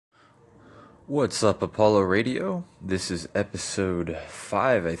What's up, Apollo Radio? This is episode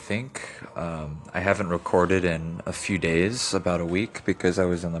 5, I think. I haven't recorded in a few days, about a week, because I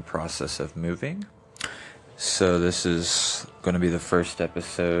was in the process of moving. So this is going to be the first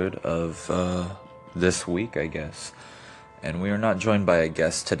episode of this week, I guess. And we are not joined by a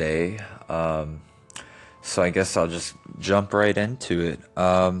guest today, so I guess I'll just jump right into it.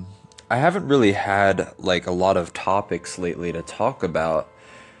 I haven't really had like a lot of topics lately to talk about.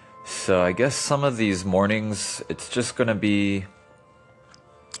 So I guess some of these mornings, it's just going to be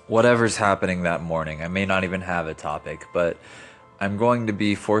whatever's happening that morning. I may not even have a topic, but I'm going to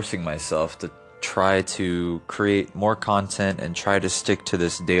be forcing myself to try to create more content and try to stick to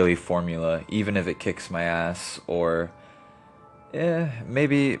this daily formula, even if it kicks my ass, or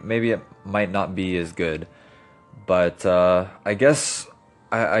maybe it might not be as good. But I guess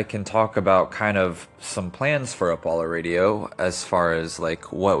I can talk about kind of some plans for Apollo Radio as far as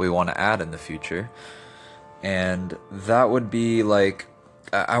like what we want to add in the future. And that would be like,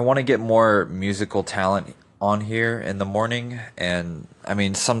 I want to get more musical talent on here in the morning. And I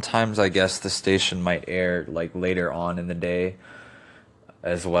mean, sometimes I guess the station might air like later on in the day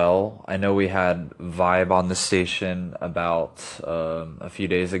as well. I know we had Vibe on the station about a few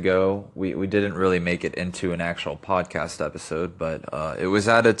days ago. We didn't really make it into an actual podcast episode, but it was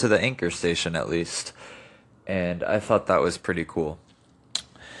added to the Anchor station at least, and I thought that was pretty cool.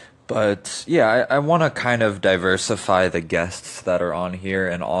 But yeah, I want to kind of diversify the guests that are on here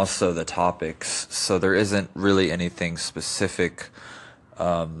and also the topics, so there isn't really anything specific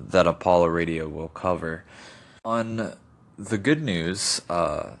that Apollo Radio will cover. On the good news,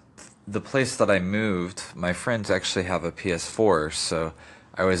 the place that I moved, my friends actually have a PS4, so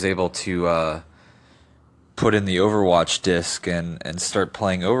I was able to put in the Overwatch disc and start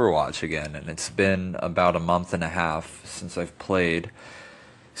playing Overwatch again. And it's been about a month and a half since I've played.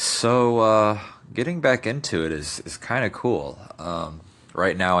 So getting back into it is kind of cool.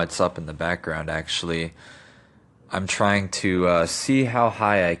 Right now it's up in the background, actually. I'm trying to see how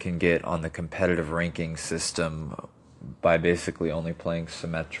high I can get on the competitive ranking system by basically only playing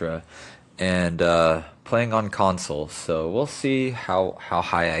Symmetra and playing on console. So we'll see how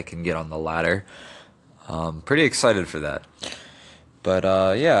high I can get on the ladder. Pretty excited for that. But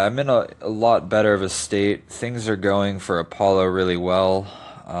yeah, I'm in a lot better of a state. Things are going for Apollo really well.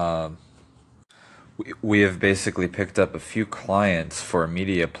 We have basically picked up a few clients for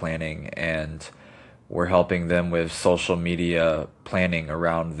media planning, and we're helping them with social media planning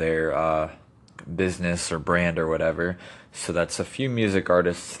around their business or brand or whatever. So that's a few music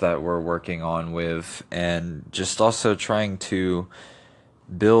artists that we're working on with, and just also trying to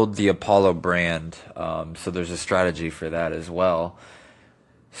build the Apollo brand. So there's a strategy for that as well.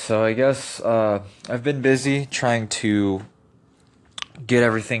 So I guess I've been busy trying to get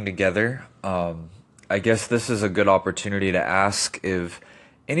everything together. I guess this is a good opportunity to ask if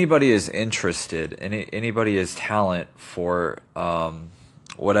anybody is interested, anybody has talent for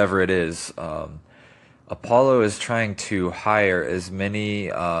whatever it is. Apollo is trying to hire as many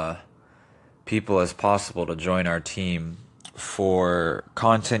people as possible to join our team for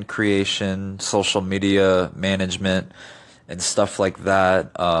content creation, social media management, and stuff like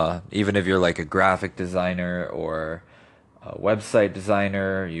that. Even if you're like a graphic designer or a website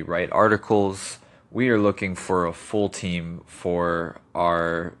designer, you write articles, we are looking for a full team for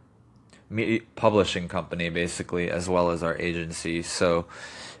our publishing company, basically, as well as our agency. So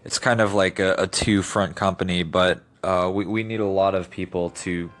it's kind of like a two-front company, but we need a lot of people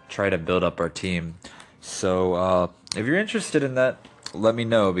to try to build up our team. So if you're interested in that, let me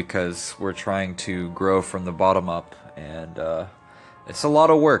know, because we're trying to grow from the bottom up, and it's a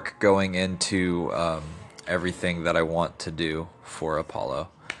lot of work going into everything that I want to do for Apollo.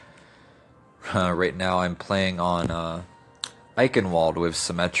 Right now I'm playing on Eichenwald with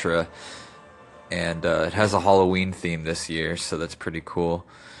Symmetra, and it has a Halloween theme this year, so that's pretty cool.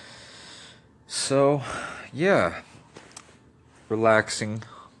 So, yeah, relaxing,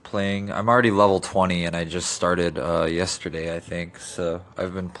 playing. I'm already level 20, and I just started yesterday, I think, so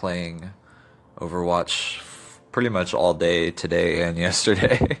I've been playing Overwatch pretty much all day today and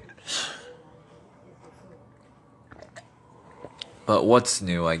yesterday. But what's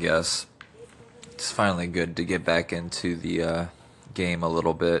new, I guess? It's finally good to get back into the game a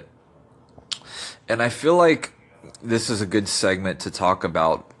little bit. And I feel like this is a good segment to talk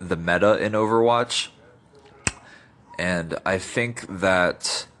about the meta in Overwatch. And I think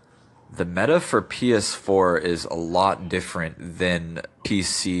that the meta for PS4 is a lot different than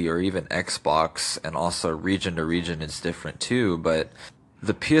PC or even Xbox, and also region to region is different too, but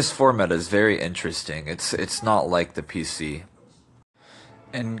the PS4 meta is very interesting. It's not like the PC.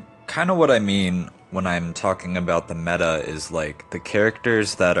 And kind of what I mean when I'm talking about the meta is like the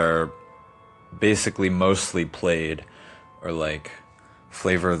characters that are basically mostly played or like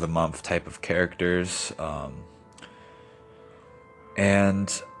flavor of the month type of characters. And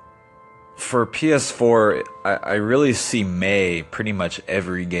for PS4, I really see Mei pretty much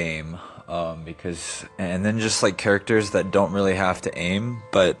every game. Because, and then just like characters that don't really have to aim,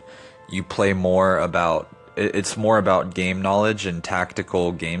 but you play more about, it's more about game knowledge and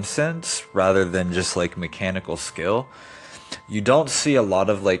tactical game sense rather than just like mechanical skill. You don't see a lot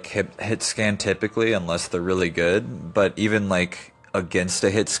of like hit scan typically unless they're really good, but even like against a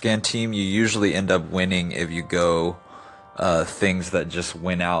hit scan team, you usually end up winning if you go things that just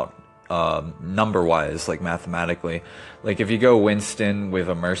win out number wise, like mathematically. Like if you go Winston with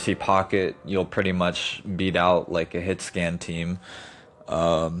a Mercy pocket, you'll pretty much beat out like a hit scan team.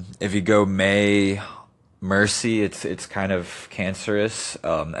 If you go Mei Mercy, it's kind of cancerous,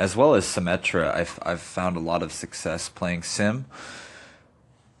 as well as Symmetra. I've found a lot of success playing Sim.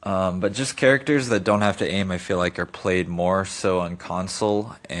 But just characters that don't have to aim, I feel like are played more so on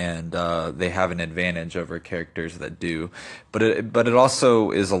console, and they have an advantage over characters that do. But it also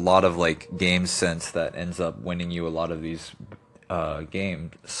is a lot of like game sense that ends up winning you a lot of these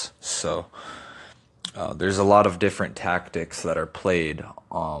games. So there's a lot of different tactics that are played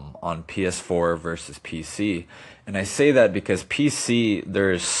on PS4 versus PC. And I say that because PC,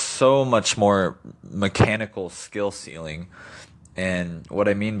 there's so much more mechanical skill ceiling. And what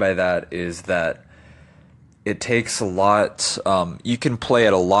I mean by that is that it takes a lot, you can play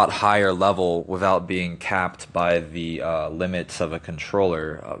at a lot higher level without being capped by the limits of a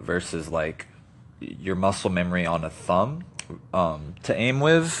controller versus like your muscle memory on a thumb to aim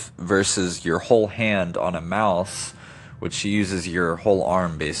with versus your whole hand on a mouse, which uses your whole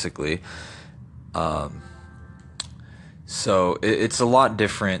arm basically. So it's a lot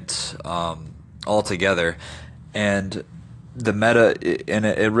different altogether. And the meta, and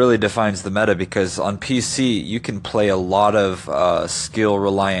it really defines the meta because on PC you can play a lot of skill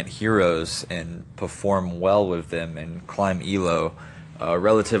reliant heroes and perform well with them and climb elo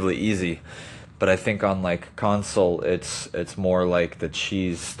relatively easy. But I think on like console it's more like the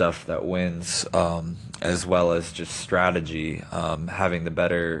cheese stuff that wins, as well as just strategy, having the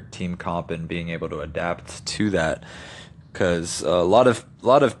better team comp and being able to adapt to that. Because a lot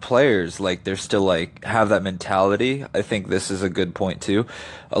of players, like, they're still like have that mentality. I think this is a good point too.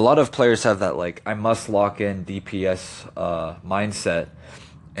 A lot of players have that like I must lock in DPS mindset,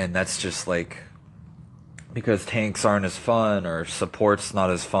 and that's just like because tanks aren't as fun or support's not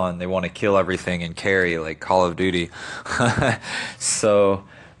as fun. They want to kill everything and carry like Call of Duty. So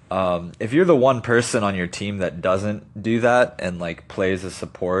if you're the one person on your team that doesn't do that and like plays a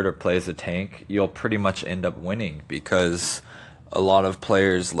support or plays a tank, you'll pretty much end up winning because a lot of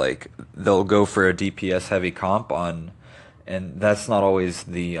players like they'll go for a DPS heavy comp on, and that's not always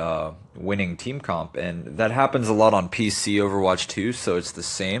the winning team comp, and that happens a lot on PC Overwatch 2, so it's the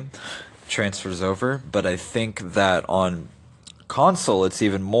same, transfers over. But I think that on console it's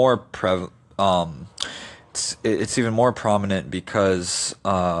even more it's even more prominent because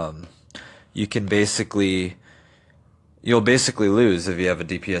you can basically you'll basically lose if you have a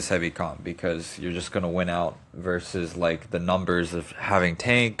DPS heavy comp because you're just going to win out versus like the numbers of having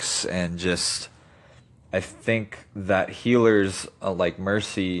tanks. And just I think that healers like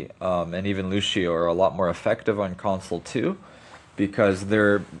Mercy and even Lucio are a lot more effective on console too because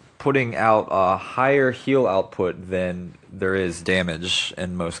they're putting out a higher heal output than there is damage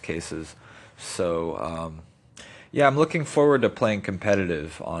in most cases. So yeah, I'm looking forward to playing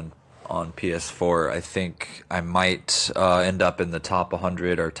competitive on PS4. I think I might end up in the top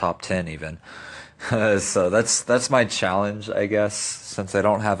 100 or top 10 even. So that's my challenge, I guess. Since I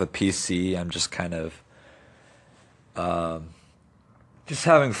don't have a PC, I'm just kind of just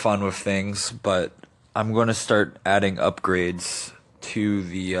having fun with things. But I'm going to start adding upgrades to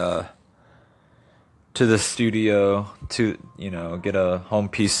the studio to, get a home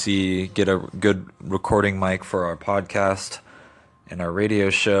PC, get a good recording mic for our podcast and our radio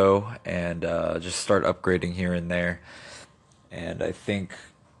show, and just start upgrading here and there. And I think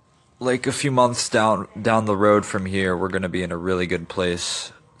like a few months down the road from here, we're going to be in a really good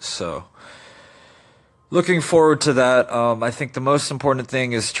place. So looking forward to that. I think the most important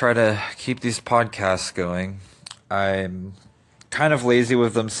thing is try to keep these podcasts going. I'm kind of lazy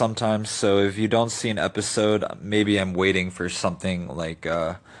with them sometimes, so if you don't see an episode, maybe I'm waiting for something like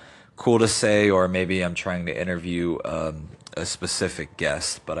cool to say, or maybe I'm trying to interview a specific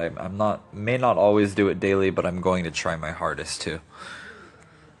guest. But may not always do it daily, but I'm going to try my hardest to.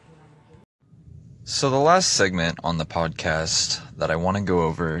 So the last segment on the podcast that I want to go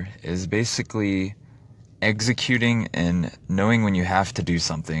over is basically executing and knowing when you have to do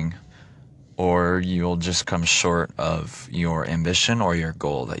something or you'll just come short of your ambition or your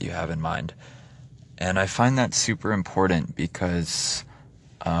goal that you have in mind. And I find that super important because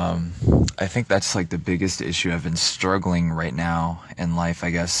I think that's like the biggest issue I've been struggling right now in life, I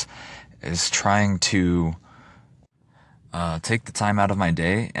guess, is trying to take the time out of my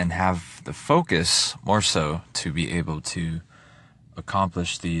day and have the focus more so to be able to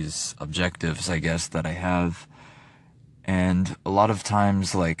accomplish these objectives, I guess, that I have. And a lot of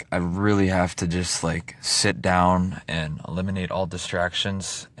times, like, I really have to just like sit down and eliminate all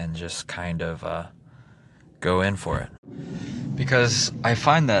distractions and just kind of go in for it. Because I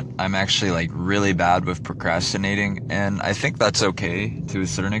find that I'm actually like really bad with procrastinating, and I think that's okay to a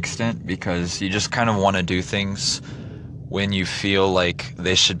certain extent because you just kind of want to do things when you feel like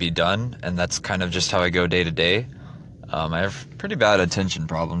they should be done, and that's kind of just how I go day to day. I have pretty bad attention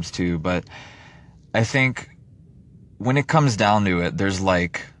problems too, but I think when it comes down to it, there's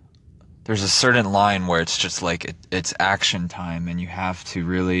a certain line where it's just like it's action time, and you have to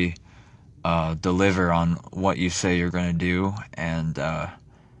really deliver on what you say you're going to do, and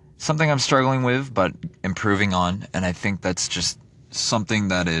something I'm struggling with but improving on. And I think that's just something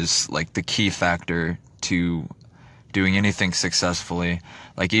that is like the key factor to doing anything successfully.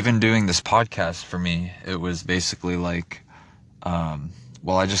 Like even doing this podcast for me, it was basically like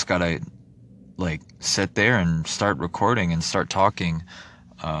well, I just gotta like sit there and start recording and start talking.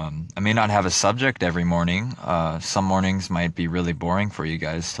 I may not have a subject every morning. Some mornings might be really boring for you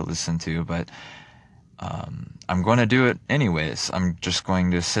guys to listen to, but I'm going to do it anyways. I'm just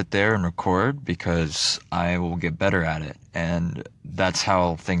going to sit there and record because I will get better at it. And that's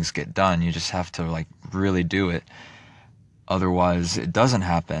how things get done. You just have to like really do it. Otherwise, it doesn't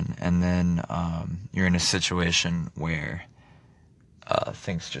happen. And then you're in a situation where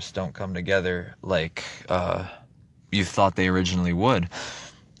things just don't come together like you thought they originally would.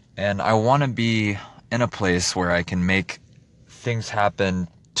 And I want to be in a place where I can make things happen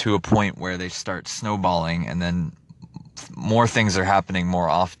to a point where they start snowballing, and then more things are happening more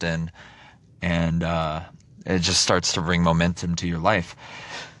often, and it just starts to bring momentum to your life.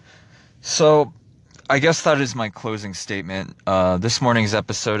 So I guess that is my closing statement. This morning's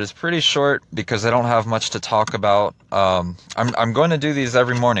episode is pretty short because I don't have much to talk about. I'm going to do these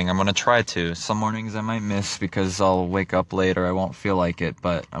every morning. I'm going to try to. Some mornings I might miss because I'll wake up late or I won't feel like it.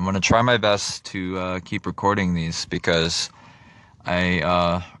 But I'm going to try my best to keep recording these because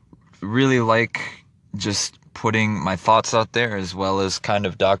I really like just putting my thoughts out there as well as kind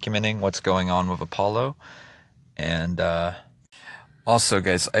of documenting what's going on with Apollo. And also,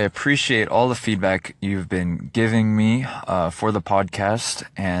 guys, I appreciate all the feedback you've been giving me for the podcast,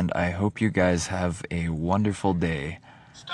 and I hope you guys have a wonderful day.